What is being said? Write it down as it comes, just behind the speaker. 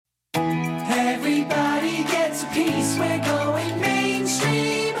piece. We're going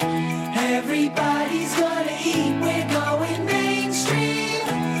mainstream. Everybody's gonna eat. We're going mainstream.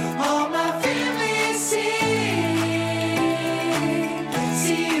 All my family sing.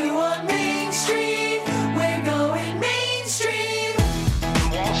 See you on Main Street. We're going mainstream.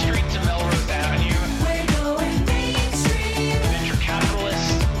 From Wall Street to Melrose Avenue, We're going mainstream. venture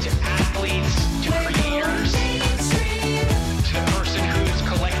capitalists to athletes to We're creators going mainstream. to the person who's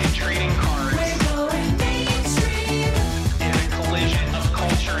collected trading cards We're going mainstream. in a collision of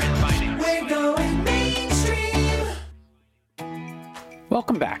culture and finance. We're going mainstream.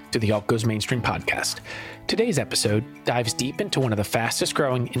 Welcome back to the Alt Goes Mainstream podcast. Today's episode dives deep into one of the fastest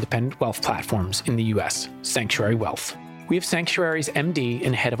growing independent wealth platforms in the U.S., Sanctuary Wealth. We have Sanctuary's MD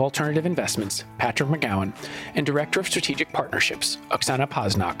and Head of Alternative Investments, Patrick McGowan, and Director of Strategic Partnerships, Oksana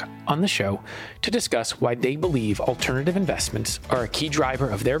Poznak, on the show to discuss why they believe alternative investments are a key driver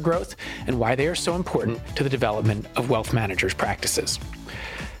of their growth and why they are so important to the development of wealth managers' practices.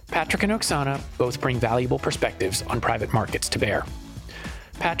 Patrick and Oksana both bring valuable perspectives on private markets to bear.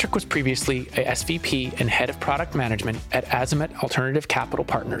 Patrick was previously a SVP and Head of Product Management at Azimut Alternative Capital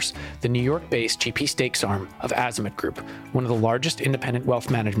Partners, the New York-based GP stakes arm of Azimut Group, one of the largest independent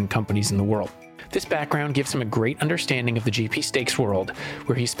wealth management companies in the world. This background gives him a great understanding of the GP stakes world,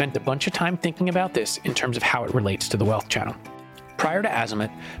 where he spent a bunch of time thinking about this in terms of how it relates to the wealth channel. Prior to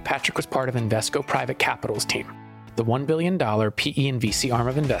Azimut, Patrick was part of Invesco Private Capital's team, the $1 billion PE and VC arm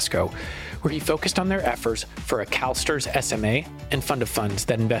of Invesco, where he focused on their efforts for a CalSTRS SMA and fund of funds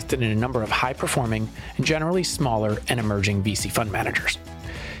that invested in a number of high-performing and generally smaller and emerging VC fund managers.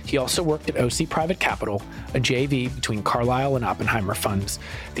 He also worked at OC Private Capital, a JV between Carlyle and OppenheimerFunds,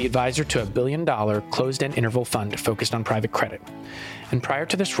 the advisor to a $1 billion closed-end interval fund focused on private credit. And prior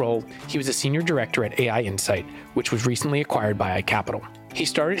to this role, he was a senior director at AI Insight, which was recently acquired by iCapital. He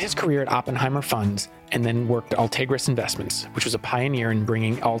started his career at OppenheimerFunds and then worked at Altegris Investments, which was a pioneer in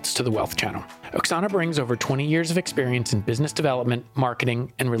bringing alts to the wealth channel. Oksana brings over 20 years of experience in business development,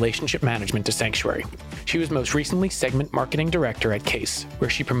 marketing, and relationship management to Sanctuary. She was most recently segment marketing director at CAIS, where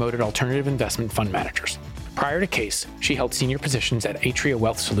she promoted alternative investment fund managers. Prior to CAIS, she held senior positions at Atria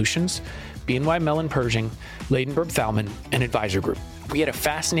Wealth Solutions, BNY Mellon Pershing, Ladenburg Thalman, and Advisor Group. We had a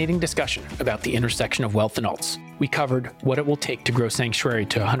fascinating discussion about the intersection of wealth and alts. We covered what it will take to grow Sanctuary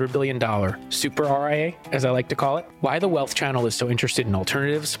to a $100 billion Super RIA, as I like to call it, why the wealth channel is so interested in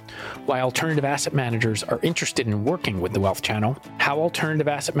alternatives, why alternative asset managers are interested in working with the wealth channel, how alternative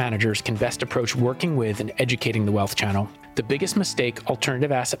asset managers can best approach working with and educating the wealth channel, the biggest mistake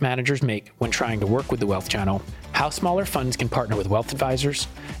alternative asset managers make when trying to work with the wealth channel, how smaller funds can partner with wealth advisors,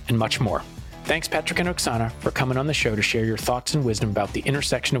 and much more. Thanks, Patrick and Oksana, for coming on the show to share your thoughts and wisdom about the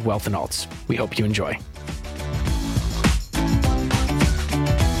intersection of wealth and alts. We hope you enjoy.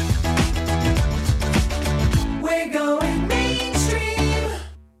 We're going mainstream.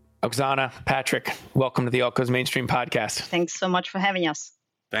 Oksana, Patrick, welcome to the Alt Goes Mainstream podcast. Thanks so much for having us.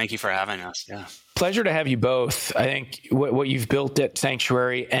 Thank you for having us. Yeah. Pleasure to have you both. I think what you've built at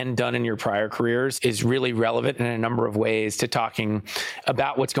Sanctuary and done in your prior careers is really relevant in a number of ways to talking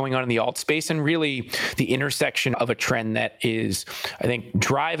about what's going on in the alt space and really the intersection of a trend that is, I think,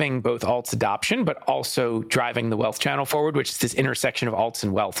 driving both alts adoption, but also driving the wealth channel forward, which is this intersection of alts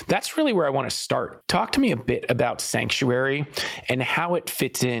and wealth. That's really where I want to start. Talk to me a bit about Sanctuary and how it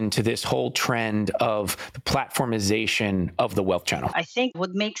fits into this whole trend of the platformization of the wealth channel. I think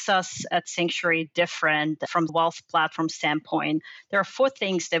what makes us at Sanctuary different from the wealth platform standpoint, there are 4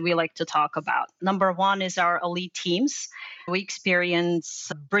 things that we like to talk about. Number 1 is our elite teams. We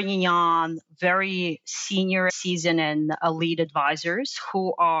experience bringing on very senior, seasoned, and elite advisors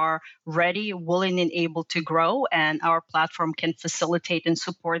who are ready, willing, and able to grow, and our platform can facilitate and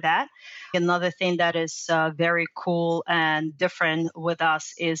support that. Another thing that is very cool and different with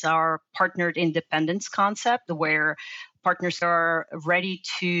us is our partnered independence concept, where partners are ready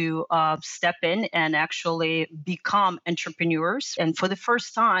to step in and actually become entrepreneurs and for the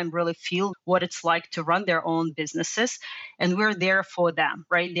first time really feel what it's like to run their own businesses. And we're there for them,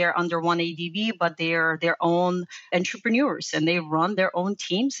 right? They're under one ADV, but they're their own entrepreneurs and they run their own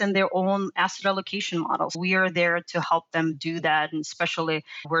teams and their own asset allocation models. We are there to help them do that. And especially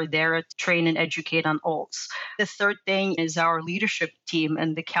we're there to train and educate on alts. The third thing is our leadership team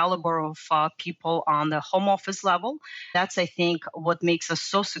and the caliber of people on the home office level That's, I think, what makes us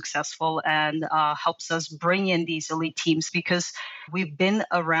so successful and helps us bring in these elite teams because we've been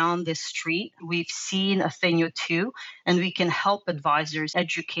around this street. We've seen a thing or two, and we can help advisors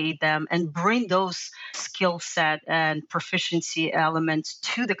educate them and bring those skill set and proficiency elements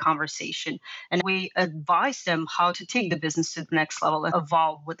to the conversation. And we advise them how to take the business to the next level and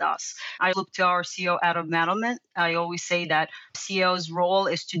evolve with us. I look to our CEO, Adam Madelman. I always say that CEO's role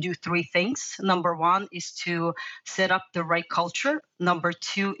is to do three things. Number one is to set up the right culture. Number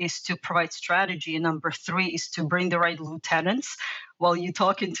two is to provide strategy. And number three is to bring the right lieutenants. Well, you're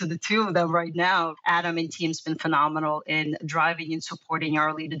talking to the two of them right now. Adam and team's been phenomenal in driving and supporting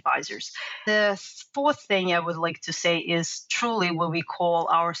our lead advisors. The fourth thing I would like to say is truly what we call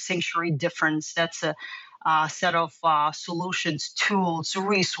our sanctuary difference. That's a set of solutions, tools,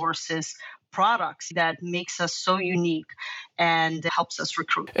 resources, products that makes us so unique and helps us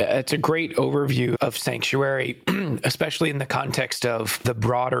recruit. It's a great overview of Sanctuary, especially in the context of the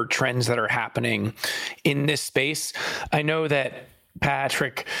broader trends that are happening in this space. I know that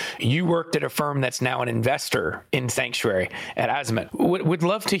Patrick, you worked at a firm that's now an investor in Sanctuary at Azimut. Would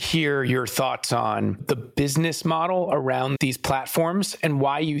love to hear your thoughts on the business model around these platforms and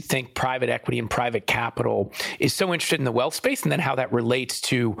why you think private equity and private capital is so interested in the wealth space, and then how that relates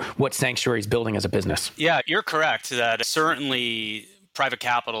to what Sanctuary is building as a business. Yeah, you're correct that certainly private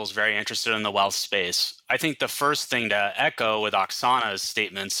capital is very interested in the wealth space. I think the first thing to echo with Oksana's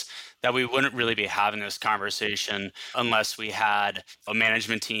statements that we wouldn't really be having this conversation unless we had a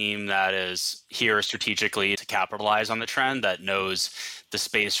management team that is here strategically to capitalize on the trend, that knows the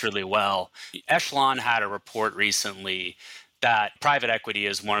space really well. Echelon had a report recently that private equity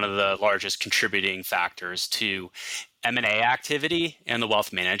is one of the largest contributing factors to M&A activity in the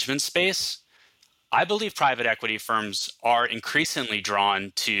wealth management space. I believe private equity firms are increasingly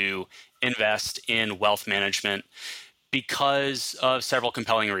drawn to invest in wealth management because of several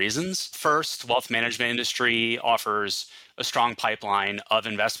compelling reasons. First, wealth management industry offers a strong pipeline of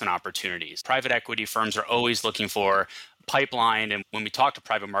investment opportunities. Private equity firms are always looking for pipeline, and when we talk to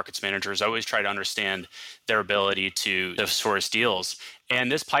private markets managers, I always try to understand their ability to source deals. And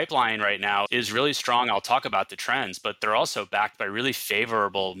this pipeline right now is really strong. I'll talk about the trends, but they're also backed by really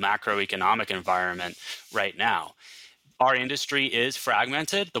favorable macroeconomic environment right now. Our industry is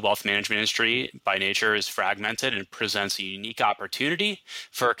fragmented. The wealth management industry by nature is fragmented and presents a unique opportunity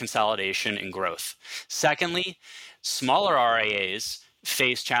for consolidation and growth. Secondly, smaller RIAs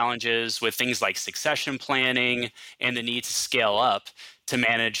face challenges with things like succession planning and the need to scale up to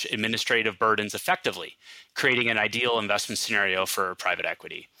manage administrative burdens effectively, creating an ideal investment scenario for private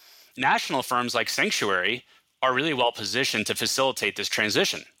equity. National firms like Sanctuary are really well positioned to facilitate this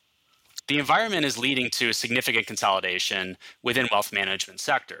transition. The environment is leading to significant consolidation within wealth management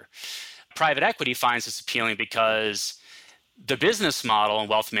sector. Private equity finds this appealing because the business model in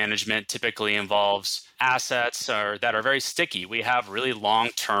wealth management typically involves assets that are very sticky. We have really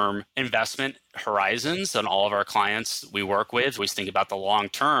long-term investment horizons on all of our clients we work with. We think about the long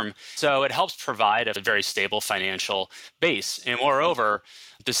term. So it helps provide a very stable financial base. And moreover,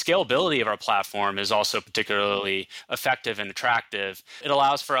 the scalability of our platform is also particularly effective and attractive. It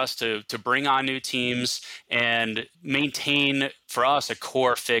allows for us to bring on new teams and maintain, for us, a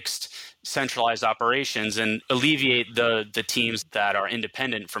core fixed centralized operations and alleviate the teams that are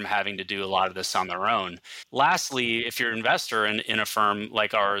independent from having to do a lot of this on their own. Lastly, if you're an investor in a firm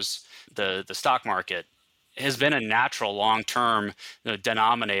like ours, the stock market has been a natural long-term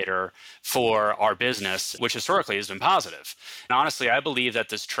denominator for our business, which historically has been positive. And honestly, I believe that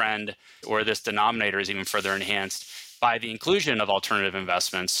this trend or this denominator is even further enhanced by the inclusion of alternative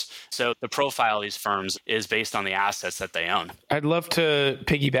investments. So the profile of these firms is based on the assets that they own. I'd love to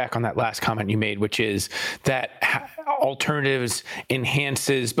piggyback on that last comment you made, which is that alternatives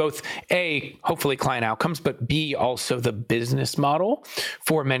enhances both A, hopefully client outcomes, but B, also the business model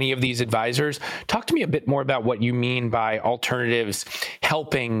for many of these advisors. Talk to me a bit more about what you mean by alternatives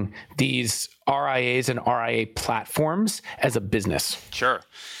helping these RIAs and RIA platforms as a business. Sure.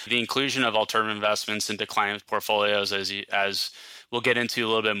 The inclusion of alternative investments into client portfolios, as we'll get into a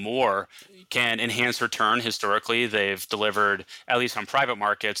little bit more, can enhance return. Historically, they've delivered, at least on private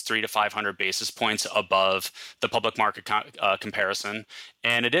markets, 300 to 500 basis points above the public market comparison,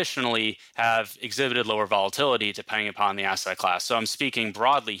 and additionally have exhibited lower volatility depending upon the asset class. So I'm speaking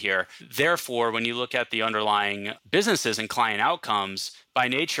broadly here. Therefore, when you look at the underlying businesses and client outcomes, by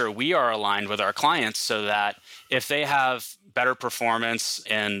nature, we are aligned with our clients so that if they have better performance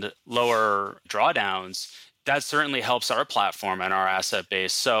and lower drawdowns, that certainly helps our platform and our asset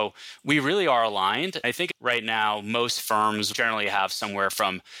base. So we really are aligned. I think right now, most firms generally have somewhere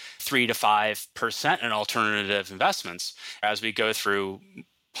from 3 to 5% in alternative investments. As we go through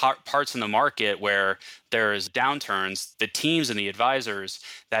parts in the market where there's downturns, the teams and the advisors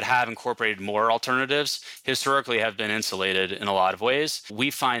that have incorporated more alternatives historically have been insulated in a lot of ways. We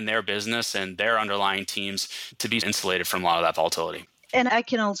find their business and their underlying teams to be insulated from a lot of that volatility. And I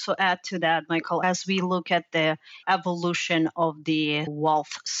can also add to that, Michael, as we look at the evolution of the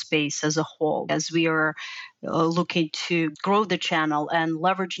wealth space as a whole, as we are looking to grow the channel and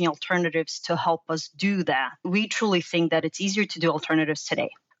leveraging alternatives to help us do that, we truly think that it's easier to do alternatives today.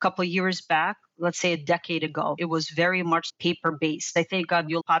 A couple of years back, let's say a decade ago, it was very much paper-based. I think on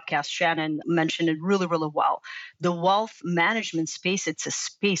your podcast, Shannon mentioned it really, really well. The wealth management space, it's a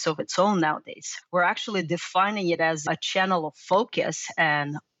space of its own nowadays. We're actually defining it as a channel of focus,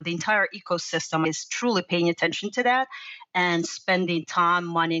 and the entire ecosystem is truly paying attention to that and spending time,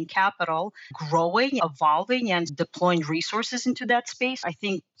 money, and capital growing, evolving, and deploying resources into that space. I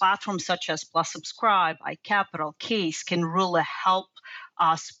think platforms such as Plus Subscribe, iCapital, CAIS can really help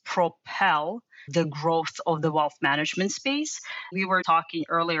us propel the growth of the wealth management space. We were talking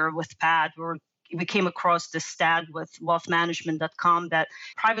earlier with Pat, we came across the stat with wealthmanagement.com that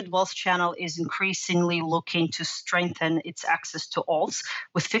private wealth channel is increasingly looking to strengthen its access to alts,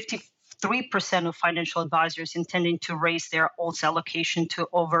 with 53% of financial advisors intending to raise their alts allocation to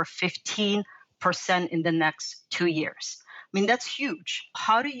over 15% in the next 2 years. I mean, that's huge.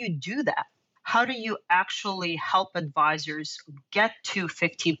 How do you do that? How do you actually help advisors get to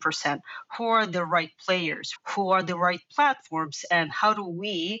 15%? Who are the right players? Who are the right platforms? And how do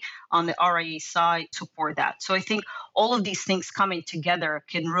we, on the RIA side, support that? So I think all of these things coming together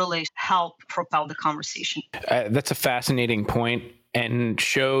can really help propel the conversation. That's a fascinating point, and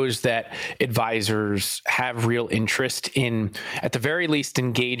shows that advisors have real interest in, at the very least,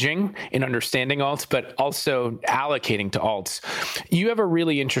 engaging in understanding alts, but also allocating to alts. You have a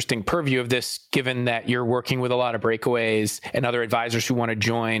really interesting purview of this, given that you're working with a lot of breakaways and other advisors who want to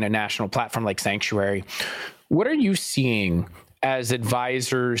join a national platform like Sanctuary. What are you seeing as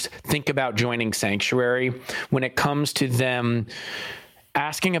advisors think about joining Sanctuary when it comes to them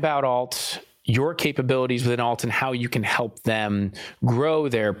asking about alts, your capabilities within alt, and how you can help them grow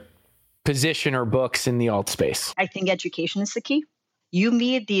their position or books in the alt space? I think education is the key. You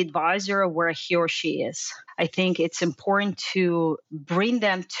meet the advisor where he or she is. I think it's important to bring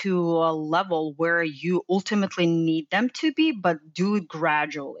them to a level where you ultimately need them to be, but do it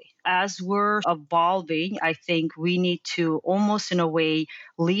gradually. As we're evolving, I think we need to almost in a way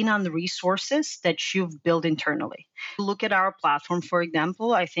lean on the resources that you've built internally. Look at our platform, for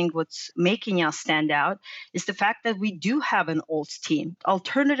example. I think what's making us stand out is the fact that we do have an alts team.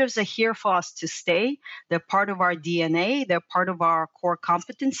 Alternatives are here for us to stay. They're part of our DNA. They're part of our core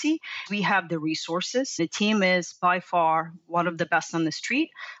competency. We have the resources. The team is by far one of the best on the street.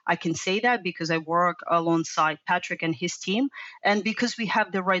 I can say that because I work alongside Patrick and his team, and because we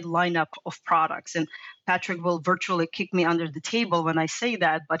have the right lineup of products. And Patrick will virtually kick me under the table when I say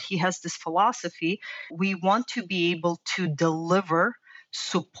that, but he has this philosophy. We want to be able to deliver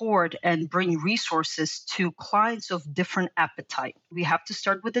support and bring resources to clients of different appetite. We have to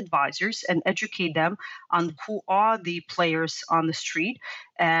start with advisors and educate them on who are the players on the street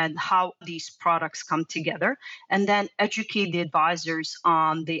and how these products come together, and then educate the advisors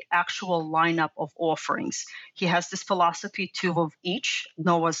on the actual lineup of offerings. He has this philosophy too of each,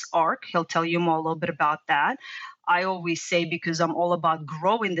 Noah's Ark. He'll tell you more a little bit about that. I always say, because I'm all about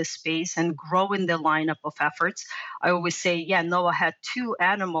growing the space and growing the lineup of efforts, I always say, yeah, Noah had 2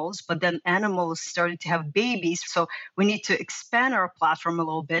 animals, but then animals started to have babies. So we need to expand our platform a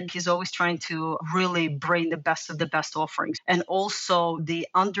little bit. He's always trying to really bring the best of the best offerings. And also the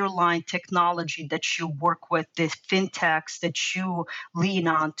underlying technology that you work with, the fintechs that you lean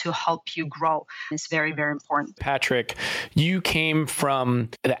on to help you grow is very, very important. Patrick, you came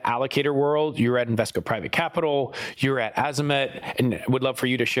from the allocator world. You were at Invesco Private Capital. You're at Azimut, and would love for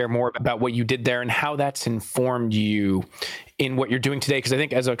you to share more about what you did there and how that's informed you in what you're doing today. Because I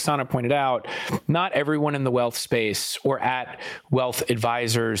think, as Oksana pointed out, not everyone in the wealth space or at wealth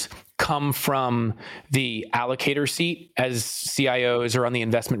advisors come from the allocator seat as CIOs or on the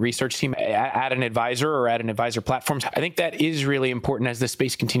investment research team at an advisor or at an advisor platform. I think that is really important as the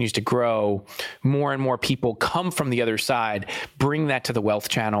space continues to grow. More and more people come from the other side, bring that to the wealth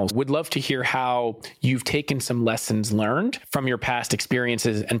channels. Would love to hear how you've taken some lessons learned from your past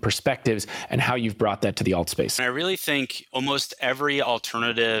experiences and perspectives and how you've brought that to the alt space. And I really think almost every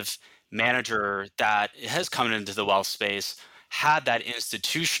alternative manager that has come into the wealth space had that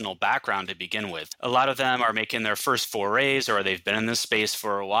institutional background to begin with. A lot of them are making their first forays or they've been in this space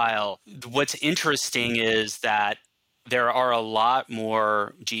for a while. What's interesting is that there are a lot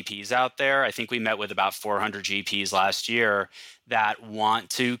more GPs out there. I think we met with about 400 GPs last year that want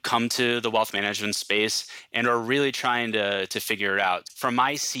to come to the wealth management space and are really trying to figure it out. From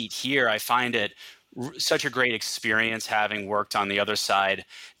my seat here, I find it such a great experience having worked on the other side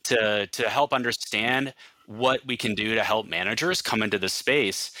to help understand what we can do to help managers come into the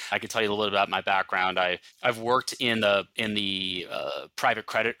space. I can tell you a little bit about my background. I've worked in the private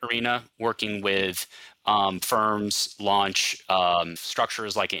credit arena, working with firms launch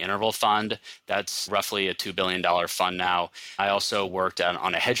structures like an interval fund. That's roughly a $2 billion fund now. I also worked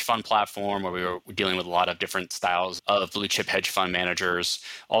on a hedge fund platform where we were dealing with a lot of different styles of blue chip hedge fund managers.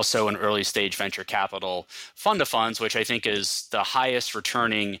 Also an early stage venture capital fund of funds, which I think is the highest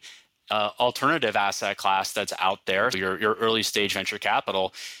returning alternative asset class that's out there. Your early stage venture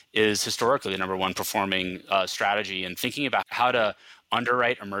capital is historically the number one performing strategy. And thinking about how to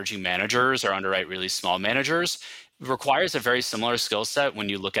underwrite emerging managers or underwrite really small managers requires a very similar skill set when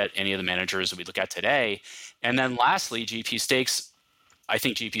you look at any of the managers that we look at today. And then lastly, GP stakes. I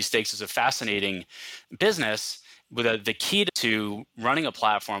think GP stakes is a fascinating business. With the key to running a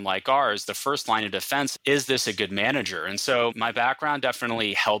platform like ours, the first line of defense, is this a good manager? And so my background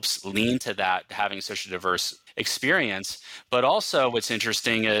definitely helps lean to that, having such a diverse experience. But also what's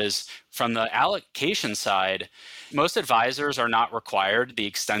interesting is from the allocation side, most advisors are not required the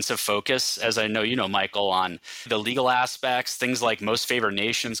extensive focus, as I know you know, Michael, on the legal aspects, things like most favored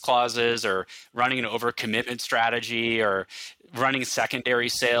nations clauses or running an overcommitment strategy or running secondary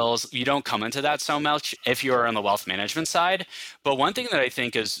sales. You don't come into that so much if you're on the wealth management side. But one thing that I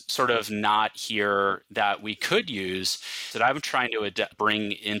think is sort of not here that we could use that I'm trying to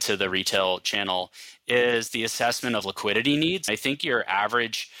bring into the retail channel is the assessment of liquidity needs. I think your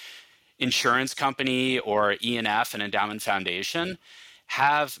average insurance company or E&F, an endowment foundation,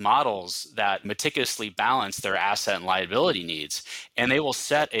 have models that meticulously balance their asset and liability needs. And they will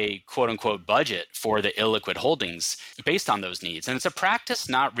set a quote unquote budget for the illiquid holdings based on those needs. And it's a practice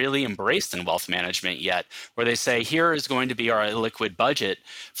not really embraced in wealth management yet, where they say, here is going to be our illiquid budget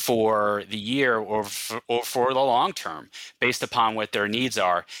for the year or for the long term based upon what their needs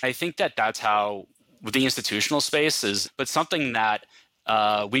are. I think that that's how the institutional space is, but something that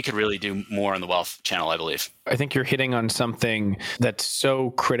we could really do more in the wealth channel, I believe. I think you're hitting on something that's so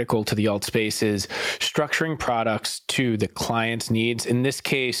critical to the alt space is structuring products to the client's needs. In this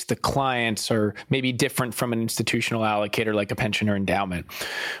case, the clients are maybe different from an institutional allocator like a pension or endowment.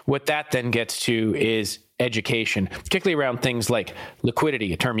 What that then gets to is education, particularly around things like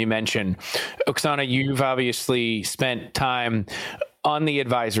liquidity, a term you mentioned. Oksana, you've obviously spent time on the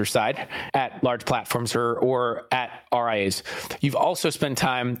advisor side at large platforms or at RIAs. You've also spent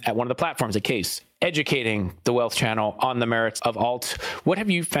time at one of the platforms, at CAIS, educating the wealth channel on the merits of alt. What have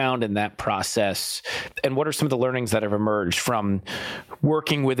you found in that process? And what are some of the learnings that have emerged from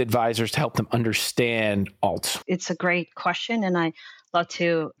working with advisors to help them understand alt? It's a great question, and I love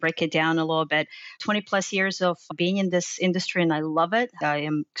to break it down a little bit. 20 plus years of being in this industry, and I love it. I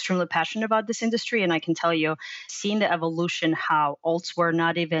am extremely passionate about this industry, and I can tell you, seeing the evolution, how alts were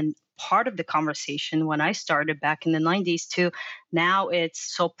not even part of the conversation when I started back in the 90s to now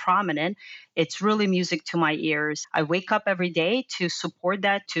it's so prominent. It's really music to my ears. I wake up every day to support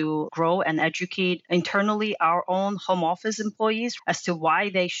that, to grow and educate internally our own home office employees as to why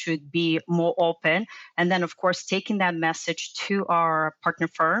they should be more open. And then, of course, taking that message to our partner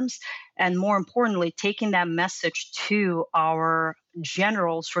firms. And more importantly, taking that message to our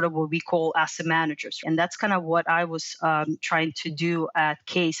general sort of what we call asset managers. And that's kind of what I was trying to do at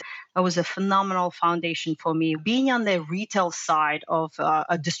CAIS. It was a phenomenal foundation for me. Being on the retail side of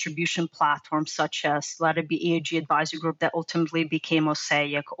a distribution platform such as Ladenburg AG Advisory Group that ultimately became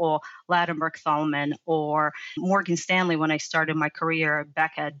Mosaic, or Ladenburg Thalman, or Morgan Stanley when I started my career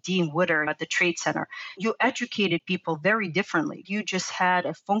back at Dean Witter at the Trade Center. You educated people very differently. You just had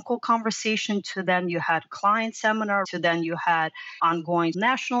a phone call conversation, to then you had client seminar, to then you had ongoing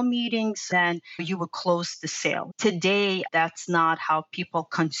national meetings, and you would close the sale. Today, that's not how people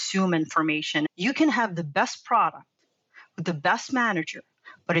consume information. You can have the best product with the best manager,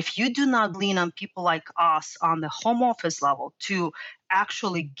 but if you do not lean on people like us on the home office level to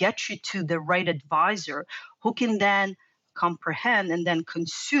actually get you to the right advisor who can then comprehend and then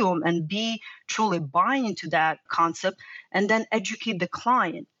consume and be truly buying into that concept and then educate the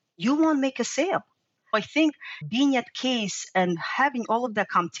client, you won't make a sale. I think being at CAIS and having all of that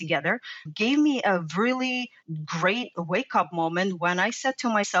come together gave me a really great wake-up moment when I said to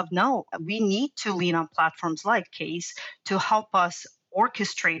myself, no, we need to lean on platforms like CAIS to help us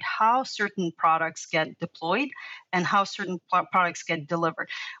orchestrate how certain products get deployed and how certain products get delivered.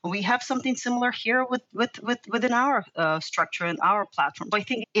 We have something similar here within our structure and our platform. So I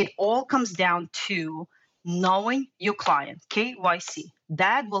think it all comes down to knowing your client, KYC.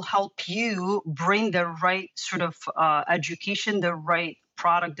 That will help you bring the right sort of education, the right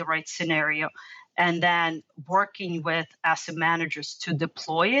product, the right scenario, and then working with asset managers to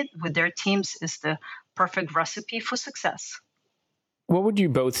deploy it with their teams is the perfect recipe for success. What would you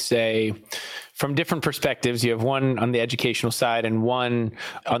both say from different perspectives? You have one on the educational side and one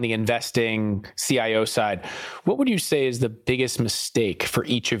on the investing CIO side. What would you say is the biggest mistake for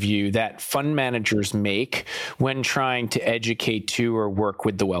each of you that fund managers make when trying to educate to or work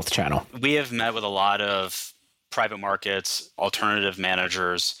with the wealth channel? We have met with a lot of private markets, alternative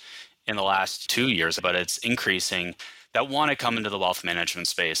managers in the last 2 years, but it's increasing, that want to come into the wealth management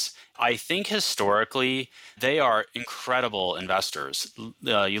space. I think historically, they are incredible investors.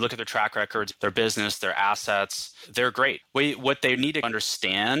 You look at their track records, their business, their assets, they're great. What they need to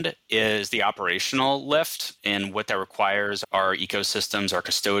understand is the operational lift and what that requires, our ecosystems, our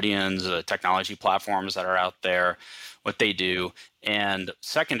custodians, the technology platforms that are out there, what they do. And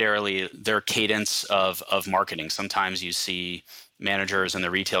secondarily, their cadence of marketing. Sometimes you see managers in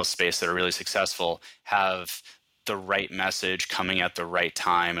the retail space that are really successful have the right message coming at the right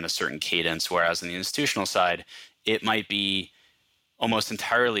time in a certain cadence, whereas on the institutional side, it might be almost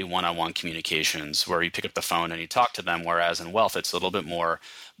entirely one-on-one communications where you pick up the phone and you talk to them, whereas in wealth, it's a little bit more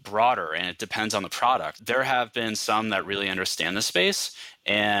broader and it depends on the product. There have been some that really understand the space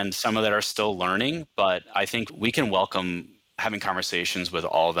and some of that are still learning, but I think we can welcome having conversations with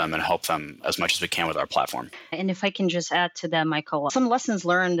all of them and help them as much as we can with our platform. And if I can just add to that, Michael, some lessons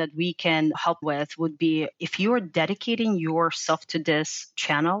learned that we can help with would be if you are dedicating yourself to this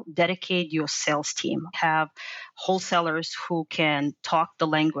channel, dedicate your sales team. Have wholesalers who can talk the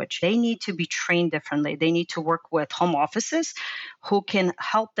language. They need to be trained differently. They need to work with home offices who can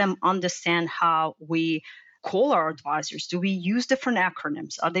help them understand how we call our advisors. Do we use different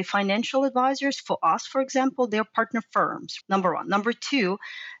acronyms? Are they financial advisors? For us, for example, they're partner firms, number one. Number two,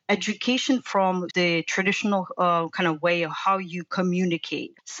 education from the traditional kind of way of how you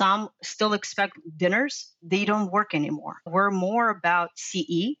communicate. Some still expect dinners. They don't work anymore. We're more about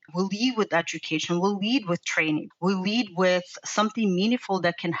CE. We'll lead with education. We'll lead with training. We'll lead with something meaningful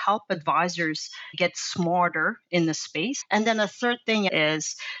that can help advisors get smarter in the space. And then a third thing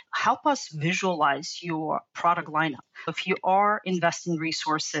is help us visualize your product lineup. If you are investing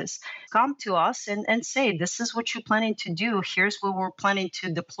resources, come to us and say, this is what you're planning to do. Here's what we're planning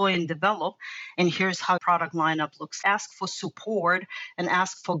to deploy and develop. And here's how product lineup looks. Ask for support and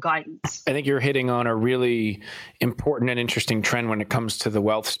ask for guidance. I think you're hitting on a really important and interesting trend when it comes to the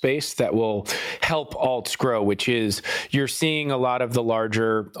wealth space that will help alts grow, which is you're seeing a lot of the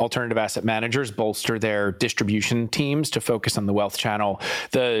larger alternative asset managers bolster their distribution teams to focus on the wealth channel.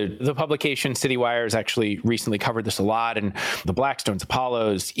 The publication CityWire has actually recently covered this a lot, and the Blackstones,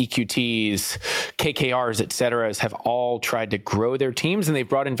 Apollos, EQTs, KKRs, et cetera, have all tried to grow their teams, and they've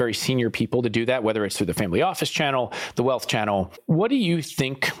brought in very senior people to do that, whether it's through the family office channel, the wealth channel. What do you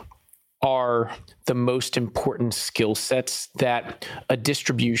think are the most important skill sets that a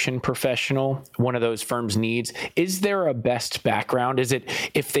distribution professional, one of those firms, needs? Is there a best background? Is it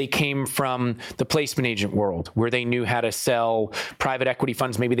if they came from the placement agent world where they knew how to sell private equity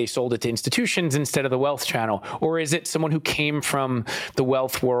funds, maybe they sold it to institutions instead of the wealth channel? Or is it someone who came from the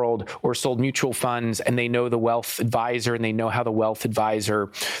wealth world or sold mutual funds and they know the wealth advisor and they know how the wealth advisor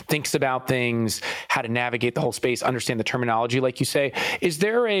thinks about things, how to navigate the whole space, understand the terminology, like you say? Is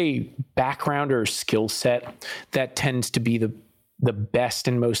there a background or skill set that tends to be the best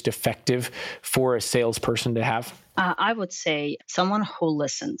and most effective for a salesperson to have? I would say someone who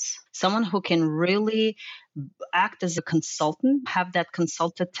listens, someone who can really act as a consultant, have that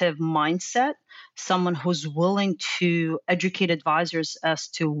consultative mindset, someone who's willing to educate advisors as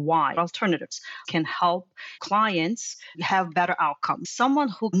to why alternatives can help clients have better outcomes, someone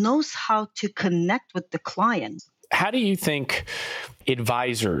who knows how to connect with the client. How do you think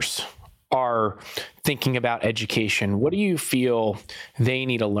advisors are thinking about education? What do you feel they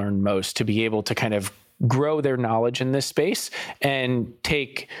need to learn most to be able to kind of grow their knowledge in this space and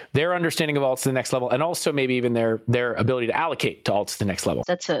take their understanding of alts to the next level, and also maybe even their ability to allocate to alts to the next level?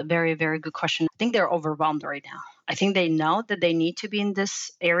 That's a very, very good question. I think they're overwhelmed right now. I think they know that they need to be in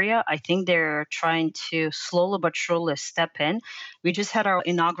this area. I think they're trying to slowly but surely step in. We just had our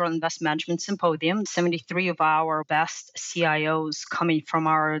inaugural investment management symposium. 73 of our best CIOs coming from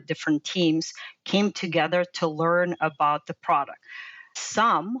our different teams came together to learn about the product.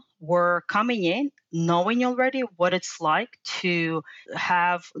 Some were coming in knowing already what it's like to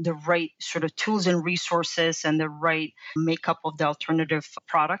have the right sort of tools and resources and the right makeup of the alternative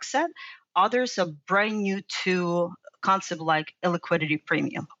product set. Others are brand new to concept like illiquidity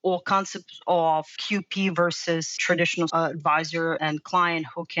premium or concepts of QP versus traditional advisor and client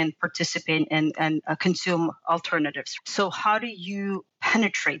who can participate and consume alternatives. So how do you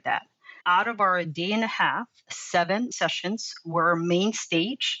penetrate that? Out of our day and a half, 7 sessions were main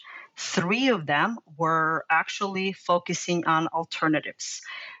stage. 3 of them were actually focusing on alternatives.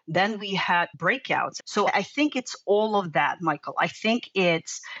 Then we had breakouts. So I think it's all of that, Michael. I think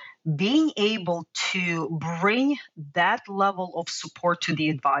it's being able to bring that level of support to the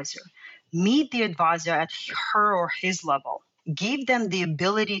advisor, meet the advisor at her or his level, give them the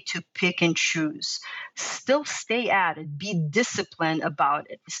ability to pick and choose, still stay at it, be disciplined about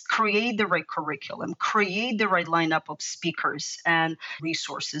it, create the right curriculum, create the right lineup of speakers and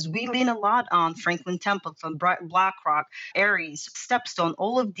resources. We lean a lot on Franklin Templeton, BlackRock, Ares, Stepstone,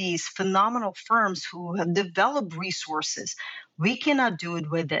 all of these phenomenal firms who have developed resources. We cannot do it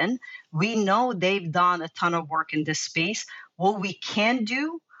within. We know they've done a ton of work in this space. What we can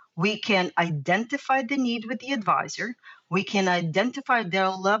do, we can identify the need with the advisor. We can identify their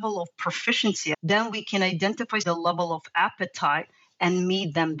level of proficiency. Then we can identify the level of appetite and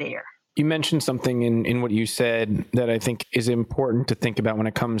meet them there. You mentioned something in what you said that I think is important to think about when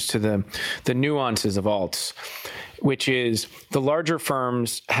it comes to the nuances of alts, which is the larger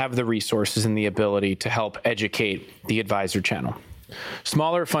firms have the resources and the ability to help educate the advisor channel.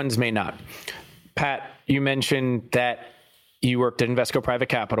 Smaller funds may not. Pat, you mentioned that you worked at Invesco Private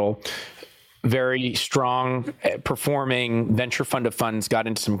Capital, very strong performing venture fund of funds, got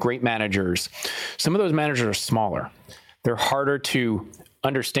into some great managers. Some of those managers are smaller. They're harder to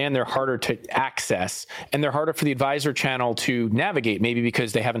understand, they're harder to access, and they're harder for the advisor channel to navigate, maybe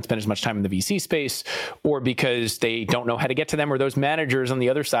because they haven't spent as much time in the VC space or because they don't know how to get to them, or those managers on the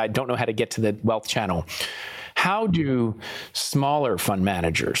other side don't know how to get to the wealth channel. How do smaller fund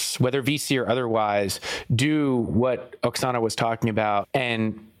managers, whether VC or otherwise, do what Oksana was talking about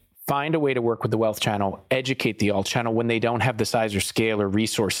and find a way to work with the wealth channel, educate the alt channel when they don't have the size or scale or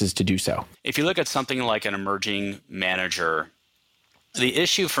resources to do so? If you look at something like an emerging manager, the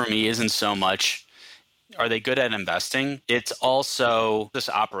issue for me isn't so much are they good at investing? It's also this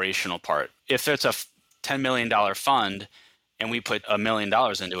operational part. If it's a $10 million fund and we put $1 million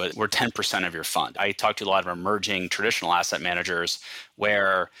into it, we're 10% of your fund. I talk to a lot of emerging traditional asset managers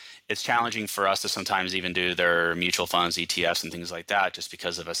where it's challenging for us to sometimes even do their mutual funds, ETFs, and things like that, just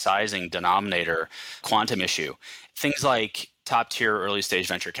because of a sizing denominator quantum issue. Things like top tier early stage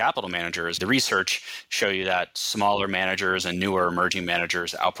venture capital managers, the research show you that smaller managers and newer emerging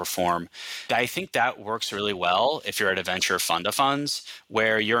managers outperform. I think that works really well if you're at a venture fund of funds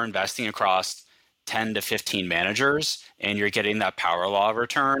where you're investing across 10 to 15 managers and you're getting that power law of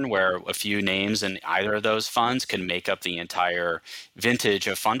return where a few names in either of those funds can make up the entire vintage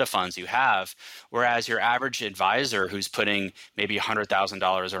of funds you have. Whereas your average advisor who's putting maybe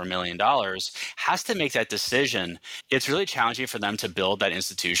 $100,000 or $1 million has to make that decision. It's really challenging for them to build that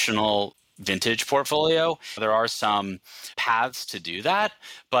institutional vintage portfolio. There are some paths to do that,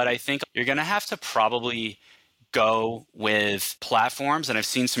 but I think you're going to have to probably go with platforms, and I've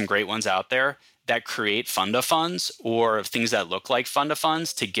seen some great ones out there that create fund of funds or things that look like fund of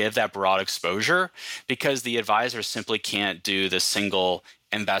funds to give that broad exposure, because the advisors simply can't do the single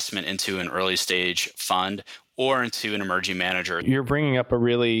investment into an early stage fund or into an emerging manager. You're bringing up a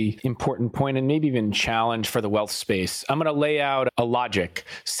really important point and maybe even challenge for the wealth space. I'm going to lay out a logic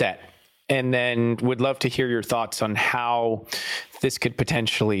set and then would love to hear your thoughts on how this could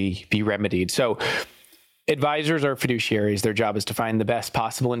potentially be remedied. So advisors are fiduciaries. Their job is to find the best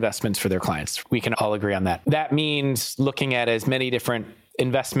possible investments for their clients. We can all agree on that. That means looking at as many different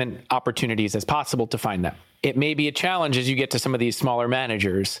investment opportunities as possible to find them. It may be a challenge as you get to some of these smaller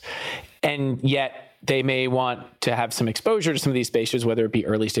managers, and yet they may want to have some exposure to some of these spaces, whether it be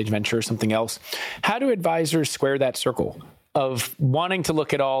early stage venture or something else. How do advisors square that circle of wanting to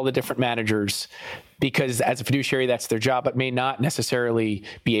look at all the different managers, because as a fiduciary, that's their job, but may not necessarily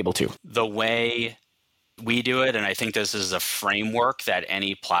be able to? The way we do it, and I think this is a framework that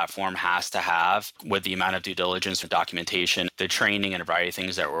any platform has to have with the amount of due diligence and documentation, the training and a variety of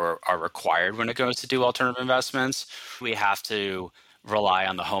things that are required when it goes to do alternative investments. We have to rely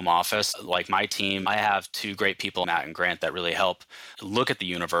on the home office. Like my team, I have two great people, Matt and Grant, that really help look at the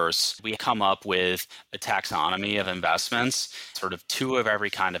universe. We come up with a taxonomy of investments, sort of two of every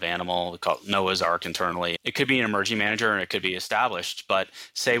kind of animal. We call it Noah's Ark internally. It could be an emerging manager and it could be established, but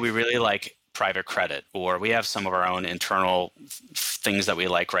say we really like private credit, or we have some of our own internal things that we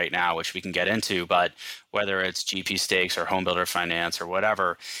like right now, which we can get into, but whether it's GP stakes or home builder finance or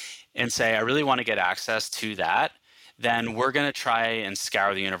whatever, and say, I really want to get access to that, then we're going to try and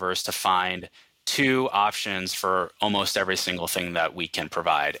scour the universe to find two options for almost every single thing that we can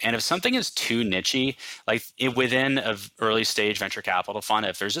provide. And if something is too niche-y, like within an early stage venture capital fund,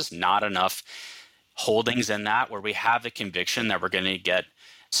 if there's just not enough holdings in that where we have the conviction that we're going to get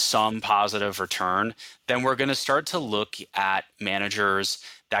some positive return, then we're going to start to look at managers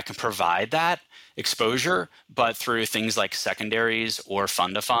that can provide that exposure, but through things like secondaries or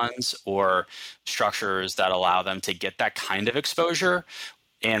fund of funds or structures that allow them to get that kind of exposure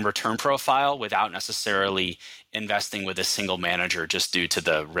and return profile without necessarily investing with a single manager just due to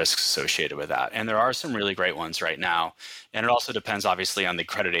the risks associated with that. And there are some really great ones right now. And it also depends obviously on the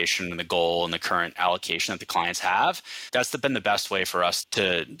accreditation and the goal and the current allocation that the clients have. That's been the best way for us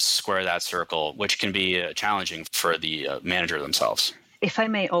to square that circle, which can be challenging for the manager themselves. If I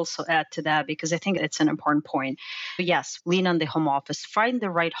may also add to that, because I think it's an important point. But yes, lean on the home office, find the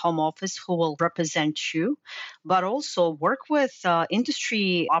right home office who will represent you, but also work with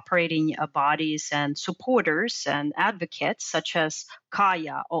industry operating bodies and supporters and advocates such as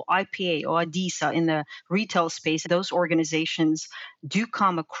CAIA or IPA or ADISA in the retail space. Those organizations do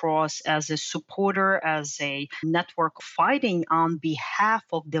come across as a supporter, as a network fighting on behalf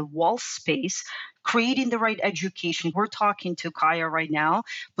of the wealth space, creating the right education. We're talking to Kaya right now,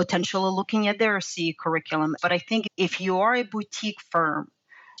 potentially looking at their CE curriculum. But I think if you are a boutique firm,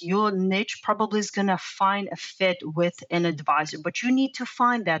 your niche probably is going to find a fit with an advisor, but you need to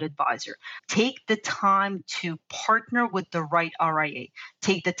find that advisor. Take the time to partner with the right RIA.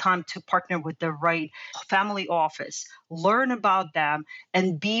 Take the time to partner with the right family office. Learn about them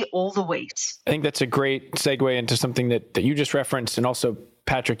and be all the ways. I think that's a great segue into something that you just referenced, and also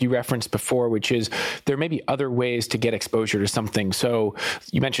Patrick, you referenced before, which is there may be other ways to get exposure to something. So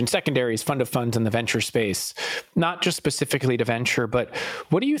you mentioned secondaries, fund of funds in the venture space, not just specifically to venture, but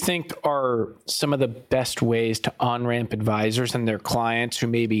what do you think are some of the best ways to on-ramp advisors and their clients who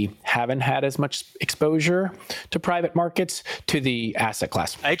maybe haven't had as much exposure to private markets to the asset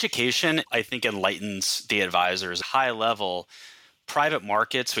class? Education, I think, enlightens the advisors. High level, private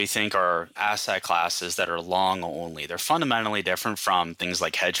markets, we think, are asset classes that are long only. They're fundamentally different from things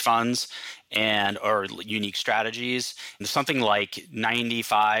like hedge funds and or unique strategies. And something like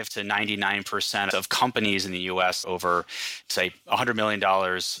 95 to 99% of companies in the US over, say, $100 million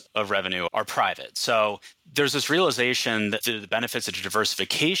of revenue are private. So there's this realization that the benefits of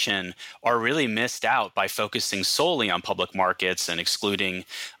diversification are really missed out by focusing solely on public markets and excluding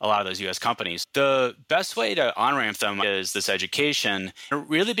a lot of those US companies. The best way to on-ramp them is this education. It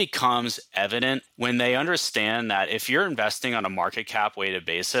really becomes evident when they understand that if you're investing on a market cap weighted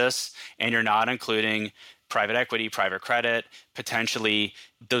basis and you're not including private equity, private credit, potentially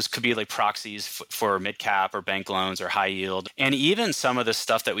those could be like proxies for mid-cap or bank loans or high yield. And even some of the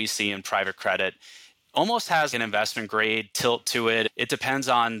stuff that we see in private credit almost has an investment grade tilt to it. It depends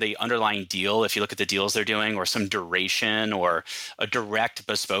on the underlying deal. If you look at the deals they're doing, or some duration or a direct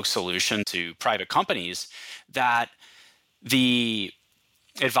bespoke solution to private companies, that the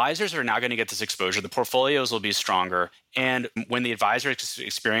advisors are now going to get this exposure. The portfolios will be stronger. And when the advisors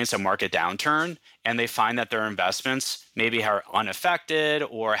experience a market downturn and they find that their investments maybe are unaffected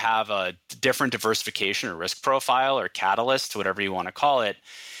or have a different diversification or risk profile or catalyst, whatever you want to call it,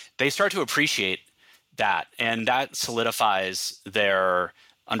 they start to appreciate that. And that solidifies their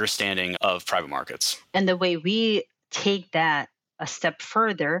understanding of private markets. And the way we take that a step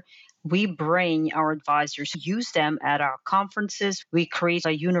further, we bring our advisors, use them at our conferences. We create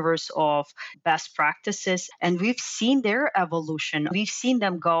a universe of best practices, and we've seen their evolution. We've seen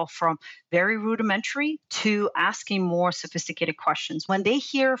them go from very rudimentary to asking more sophisticated questions. When they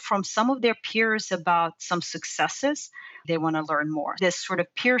hear from some of their peers about some successes, they want to learn more. This sort of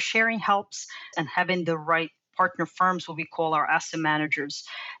peer sharing helps, and having the right partner firms, what we call our asset managers,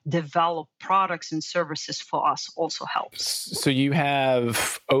 develop products and services for us also helps. So you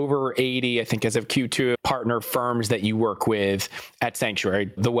have over 80, I think as of Q2, partner firms that you work with at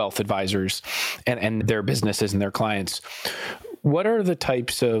Sanctuary, the wealth advisors and their businesses and their clients. What are the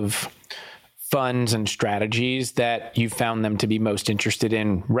types of funds and strategies that you found them to be most interested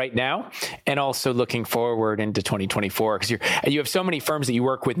in right now, and also looking forward into 2024? Because you have so many firms that you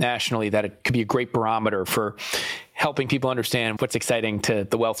work with nationally that it could be a great barometer for helping people understand what's exciting to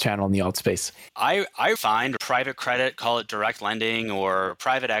the wealth channel in the alt space? I find private credit, call it direct lending or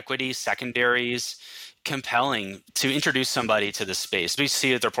private equity, secondaries, compelling to introduce somebody to the space. We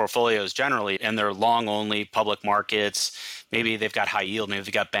see that their portfolios generally, and they're long only public markets. Maybe they've got high yield, maybe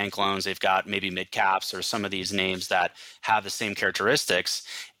they've got bank loans, they've got maybe mid caps or some of these names that have the same characteristics.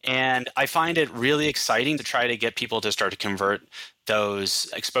 And I find it really exciting to try to get people to start to convert those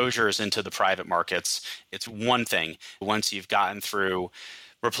exposures into the private markets. It's one thing once you've gotten through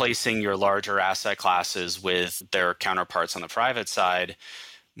replacing your larger asset classes with their counterparts on the private side.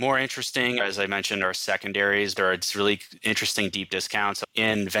 More interesting, as I mentioned, are secondaries. There are really interesting deep discounts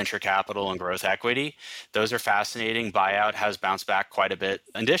in venture capital and growth equity. Those are fascinating. Buyout has bounced back quite a bit.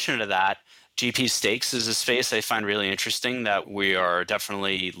 In addition to that, GP stakes is a space I find really interesting that we are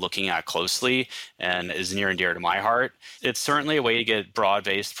definitely looking at closely and is near and dear to my heart. It's certainly a way to get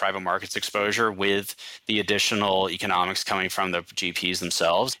broad-based private markets exposure with the additional economics coming from the GPs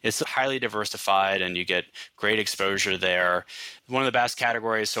themselves. It's highly diversified and you get great exposure there. One of the best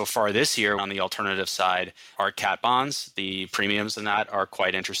categories so far this year on the alternative side are cat bonds. The premiums in that are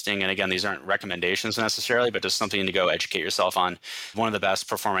quite interesting. And again, these aren't recommendations necessarily, but just something to go educate yourself on. One of the best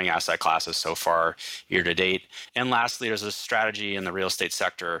performing asset classes so far year to date. And lastly, there's a strategy in the real estate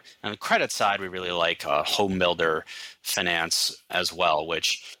sector. On the credit side, we really like home builder finance as well,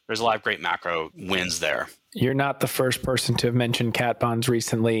 which there's a lot of great macro wins there. You're not the first person to have mentioned cat bonds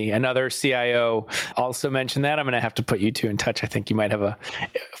recently. Another CIO also mentioned that. I'm going to have to put you two in touch. I think you might have a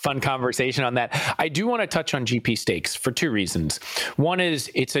fun conversation on that. I do want to touch on GP stakes for two reasons. One is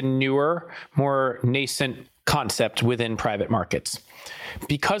it's a newer, more nascent concept within private markets.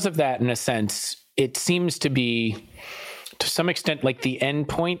 Because of that, in a sense, it seems to be, to some extent, like the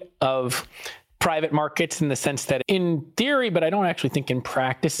endpoint of private markets in the sense that in theory, but I don't actually think in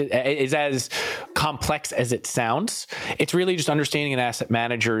practice, it is as complex as it sounds. It's really just understanding an asset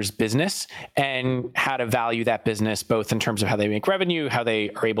manager's business and how to value that business, both in terms of how they make revenue, how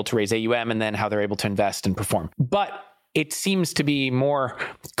they are able to raise AUM, and then how they're able to invest and perform. But it seems to be more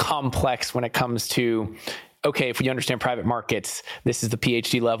complex when it comes to, okay, if we understand private markets, this is the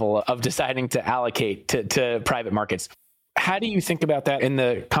PhD level of deciding to allocate to private markets. How do you think about that in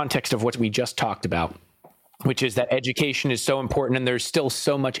the context of what we just talked about, which is that education is so important and there's still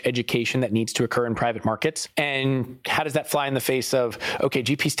so much education that needs to occur in private markets? And how does that fly in the face of, okay,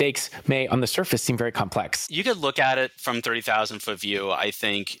 GP stakes may on the surface seem very complex? You could look at it from 30,000 foot view, I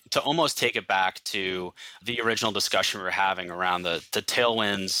think, to almost take it back to the original discussion we were having around the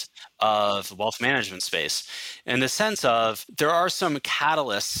tailwinds of wealth management space, in the sense of there are some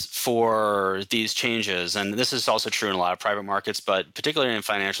catalysts for these changes. And this is also true in a lot of private markets, but particularly in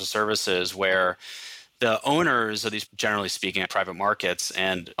financial services, where the owners of these, generally speaking, private markets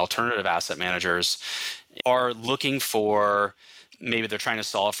and alternative asset managers are looking for, maybe they're trying to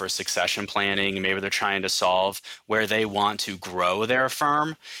solve for succession planning, maybe they're trying to solve where they want to grow their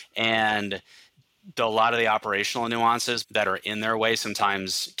firm. And a lot of the operational nuances that are in their way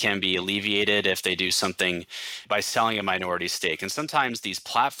sometimes can be alleviated if they do something by selling a minority stake. And sometimes these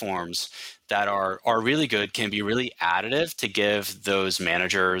platforms that are really good can be really additive to give those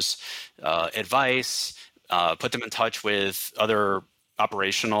managers advice, put them in touch with other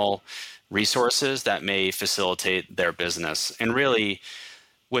operational resources that may facilitate their business. And really,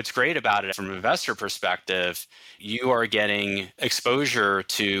 what's great about it from an investor perspective, you are getting exposure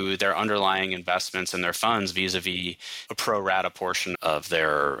to their underlying investments and their funds vis-a-vis a pro rata portion of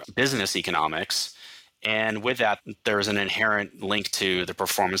their business economics. And with that, there's an inherent link to the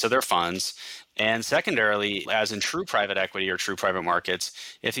performance of their funds. And secondarily, as in true private equity or true private markets,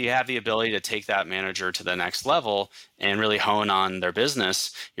 if you have the ability to take that manager to the next level and really hone on their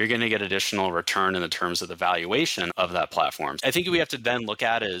business, you're going to get additional return in the terms of the valuation of that platform. I think we have to then look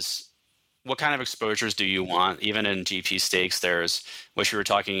at is, what kind of exposures do you want? Even in GP stakes, there's, which we were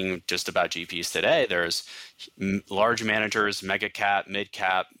talking just about GPs today, there's large managers, mega cap, mid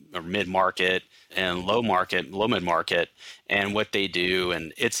cap, or mid market, and low mid market, and what they do.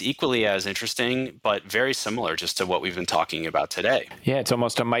 And it's equally as interesting, but very similar just to what we've been talking about today. Yeah, it's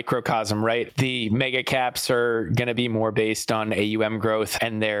almost a microcosm, right? The mega caps are going to be more based on AUM growth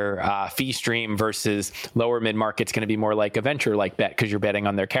and their fee stream, versus lower mid market's going to be more like a venture like bet, because you're betting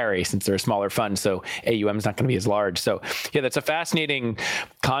on their carry since they're a smaller fund. So AUM is not going to be as large. So yeah, that's a fascinating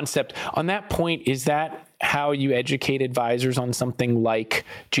concept. On that point, is that how you educate advisors on something like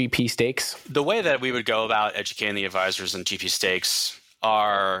GP stakes? The way that we would go about educating the advisors on GP stakes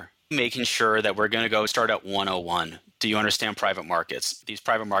are making sure that we're going to go start at 101. Do you understand private markets? These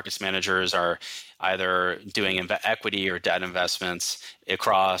private markets managers are either doing equity or debt investments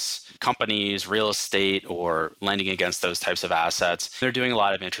across companies, real estate, or lending against those types of assets. They're doing a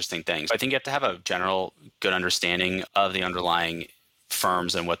lot of interesting things. I think you have to have a general good understanding of the underlying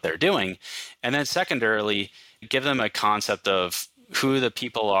firms and what they're doing. And then secondarily, give them a concept of who the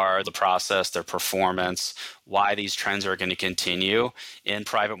people are, the process, their performance, why these trends are going to continue in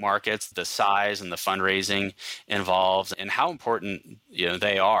private markets, the size and the fundraising involved, and how important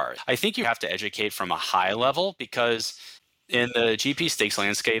they are. I think you have to educate from a high level because in the GP stakes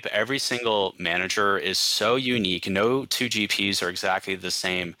landscape, every single manager is so unique. No two GPs are exactly the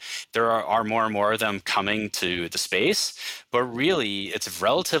same. There are more and more of them coming to the space, but really it's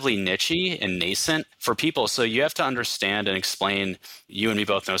relatively niche-y and nascent for people. So you have to understand and explain, you and me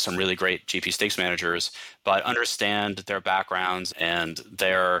both know some really great GP stakes managers, but understand their backgrounds and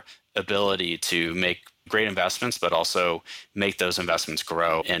their ability to make great investments, but also make those investments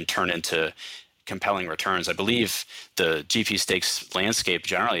grow and turn into compelling returns. I believe the GP stakes landscape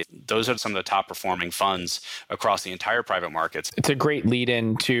generally, those are some of the top performing funds across the entire private markets. It's a great lead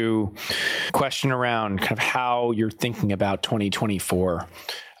in to question around kind of how you're thinking about 2024.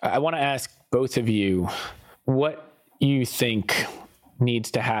 I want to ask both of you what you think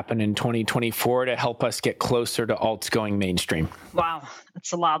needs to happen in 2024 to help us get closer to alts going mainstream. Wow,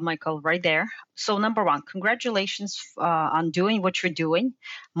 that's a lot, Michael, right there. So number one, congratulations on doing what you're doing.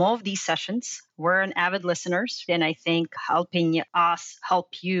 More of these sessions. We're an avid listeners, and I think helping us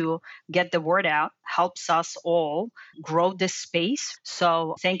help you get the word out helps us all grow this space.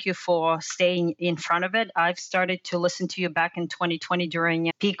 So thank you for staying in front of it. I've started to listen to you back in 2020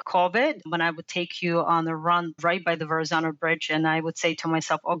 during peak COVID when I would take you on a run right by the Verrazano Bridge, and I would say to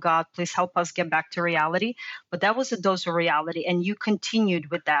myself, oh God, please help us get back to reality. But that was a dose of reality, and you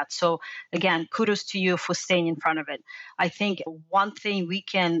continued with that. So again, kudos to you for staying in front of it. I think one thing we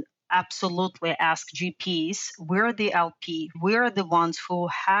can absolutely ask GPs, we're the LP, we're the ones who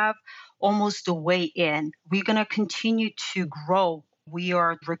have almost the way in. We're going to continue to grow. We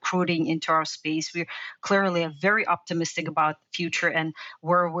are recruiting into our space. We're clearly very optimistic about the future and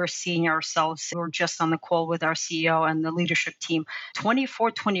where we're seeing ourselves. We're just on the call with our CEO and the leadership team.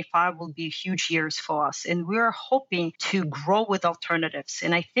 24, 25 will be huge years for us. And we're hoping to grow with alternatives.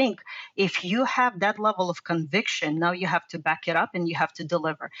 And I think if you have that level of conviction, now you have to back it up and you have to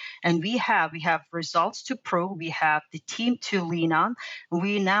deliver. And we have results to prove. We have the team to lean on.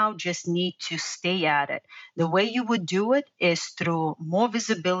 We now just need to stay at it. The way you would do it is through more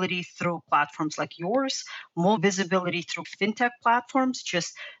visibility through platforms like yours, more visibility through fintech platforms.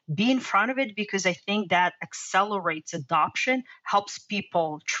 Just be in front of it because I think that accelerates adoption, helps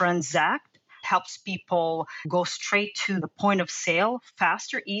people transact, helps people go straight to the point of sale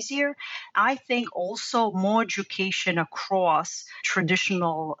faster, easier. I think also more education across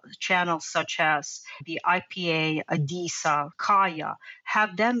traditional channels such as the IPA, ADISA, Kaya,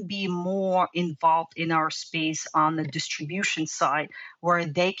 have them be more involved in our space on the distribution side, where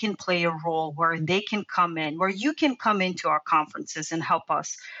they can play a role, where they can come in, where you can come into our conferences and help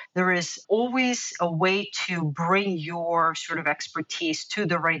us. There is always a way to bring your sort of expertise to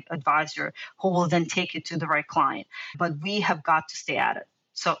the right advisor who will then take it to the right client. But we have got to stay at it.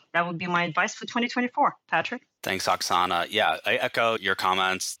 So that would be my advice for 2024. Patrick? Thanks, Oksana. Yeah, I echo your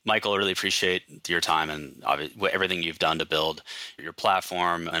comments. Michael, I really appreciate your time and everything you've done to build your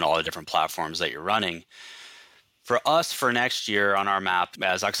platform and all the different platforms that you're running. For us, for next year on our map,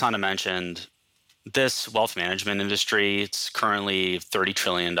 as Oksana mentioned, this wealth management industry, it's currently $30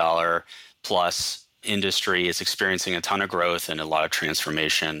 trillion plus industry. Is experiencing a ton of growth and a lot of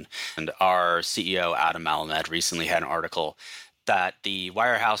transformation. And our CEO, Adam Malamed, recently had an article that the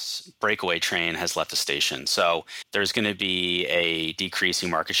wirehouse breakaway train has left the station. So there's going to be a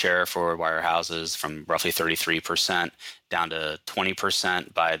decreasing market share for wirehouses from roughly 33% down to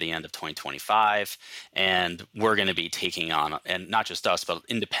 20% by the end of 2025. And we're going to be taking on, and not just us, but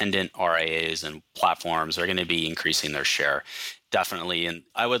independent RIAs and platforms are going to be increasing their share. Definitely. And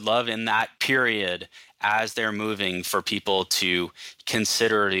I would love in that period, as they're moving, for people to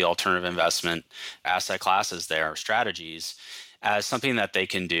consider the alternative investment asset classes, their strategies, as something that they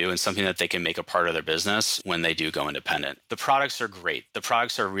can do and something that they can make a part of their business when they do go independent. The products are great. The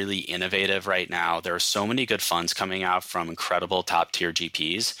products are really innovative right now. There are so many good funds coming out from incredible top-tier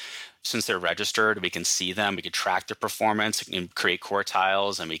GPs. Since they're registered, we can see them, we can track their performance and create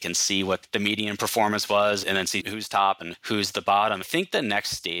quartiles, and we can see what the median performance was and then see who's top and who's the bottom. I think the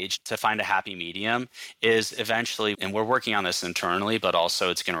next stage to find a happy medium is eventually, and we're working on this internally, but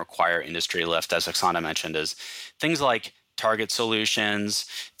also it's going to require industry lift, as Oksana mentioned, is things like target solutions,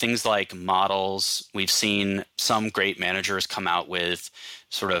 things like models. We've seen some great managers come out with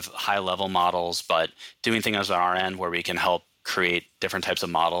sort of high-level models, but doing things on our end where we can help create different types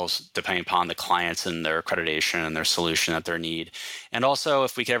of models depending upon the clients and their accreditation and their solution that they need. And also,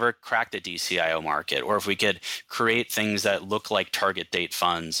 if we could ever crack the DCIO market, or if we could create things that look like target date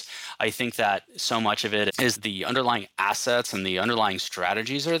funds, I think that so much of it is the underlying assets and the underlying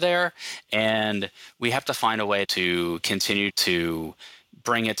strategies are there. And we have to find a way to continue to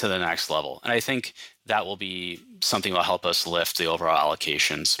bring it to the next level. And I think that will be something that will help us lift the overall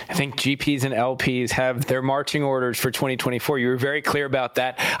allocations. I think GPs and LPs have their marching orders for 2024. You were very clear about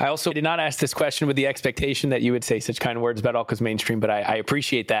that. I also did not ask this question with the expectation that you would say such kind words about Alt Goes Mainstream, but I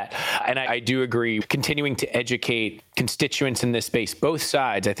appreciate that. And I do agree, continuing to educate constituents in this space, both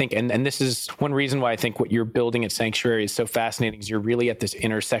sides, I think, and this is one reason why I think what you're building at Sanctuary is so fascinating, is you're really at this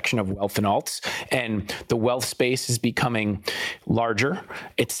intersection of wealth and alts, and the wealth space is becoming larger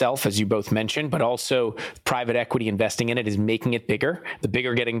itself, as you both mentioned, but also private equity investing in it is making it bigger, the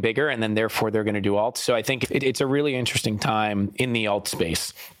bigger getting bigger, and then therefore they're going to do alts. So I think it's a really interesting time in the alt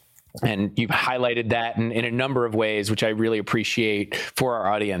space. And you've highlighted that in a number of ways, which I really appreciate for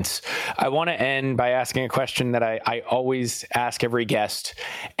our audience. I want to end by asking a question that I always ask every guest,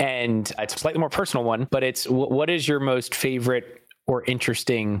 and it's a slightly more personal one, but it's what is your most favorite or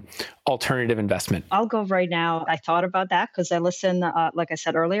interesting alternative investment? I'll go right now. I thought about that because I listen, like I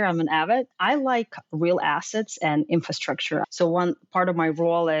said earlier, I'm an avid. I like real assets and infrastructure. So one part of my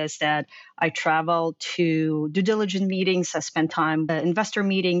role is that I travel to due diligence meetings. I spend time at investor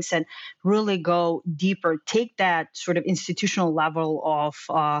meetings and really go deeper, take that sort of institutional level of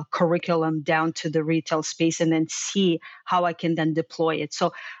curriculum down to the retail space and then see how I can then deploy it.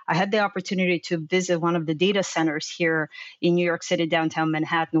 So I had the opportunity to visit one of the data centers here in New York City, downtown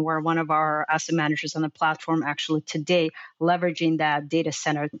Manhattan, where one of our asset managers on the platform actually today leveraging that data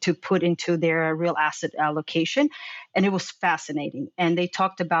center to put into their real asset allocation. And it was fascinating. And they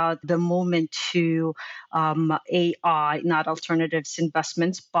talked about the movement to AI, not alternatives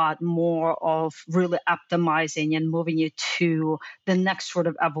investments, but more of really optimizing and moving it to the next sort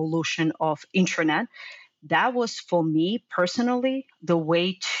of evolution of intranet. That was, for me personally, the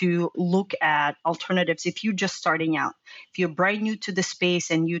way to look at alternatives. If you're just starting out, if you're brand new to the space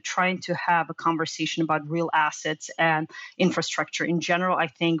and you're trying to have a conversation about real assets and infrastructure in general, I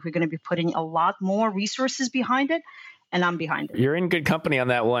think we're going to be putting a lot more resources behind it. And I'm behind it. You're in good company on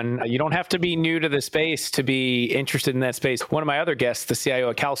that one. You don't have to be new to the space to be interested in that space. One of my other guests, the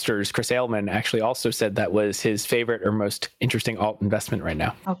CIO of CalSTRS, Chris Ailman, actually also said that was his favorite or most interesting alt investment right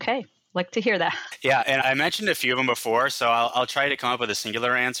now. Okay. Like to hear that. Yeah, and I mentioned a few of them before, so I'll try to come up with a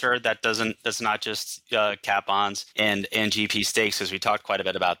singular answer that's not just cap bonds and GP stakes, as we talked quite a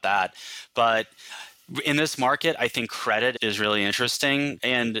bit about that. But in this market, I think credit is really interesting,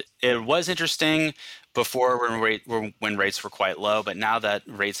 and it was interesting before when rates were quite low, but now that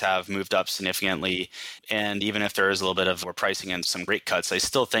rates have moved up significantly, and even if there is a little bit of we're pricing in some rate cuts, I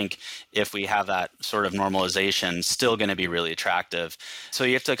still think if we have that sort of normalization, still going to be really attractive. So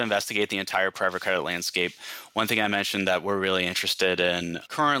you have to investigate the entire private credit landscape. One thing I mentioned that we're really interested in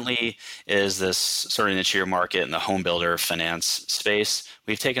currently is this sort of nichier market in the home builder finance space.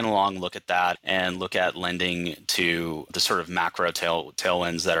 We've taken a long look at that and look at lending to the sort of macro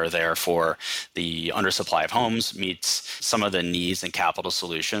tailwinds that are there for the undersupply of homes meets some of the needs and capital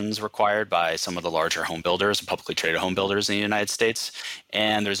solutions required by some of the larger home builders and publicly traded home builders in the United States.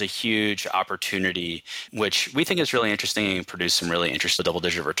 And there's a huge opportunity, which we think is really interesting and produce some really interesting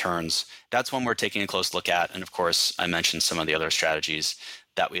double-digit returns. That's one we're taking a close look at. And of course, I mentioned some of the other strategies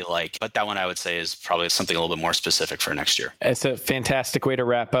that we like. But that one I would say is probably something a little bit more specific for next year. It's a fantastic way to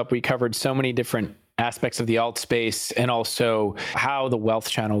wrap up. We covered so many different aspects of the alt space and also how the wealth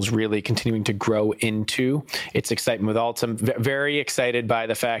channel is really continuing to grow into its excitement with alts. I'm very excited by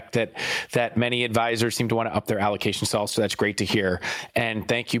the fact that many advisors seem to want to up their allocations to alts, so that's great to hear. And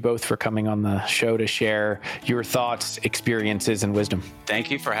thank you both for coming on the show to share your thoughts, experiences, and wisdom. Thank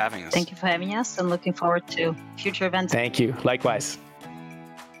you for having us. Thank you for having us and looking forward to future events. Thank you. Likewise.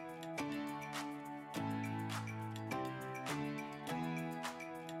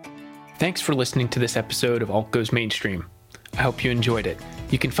 Thanks for listening to this episode of Alt Goes Mainstream. I hope you enjoyed it.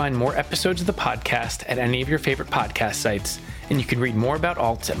 You can find more episodes of the podcast at any of your favorite podcast sites, and you can read more about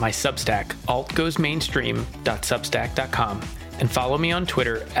alts at my Substack, altgoesmainstream.substack.com, and follow me on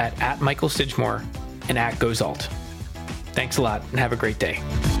Twitter at Michael Sidgmore and @GoesAlt. Thanks a lot and have a great day.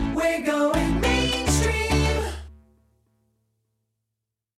 We're going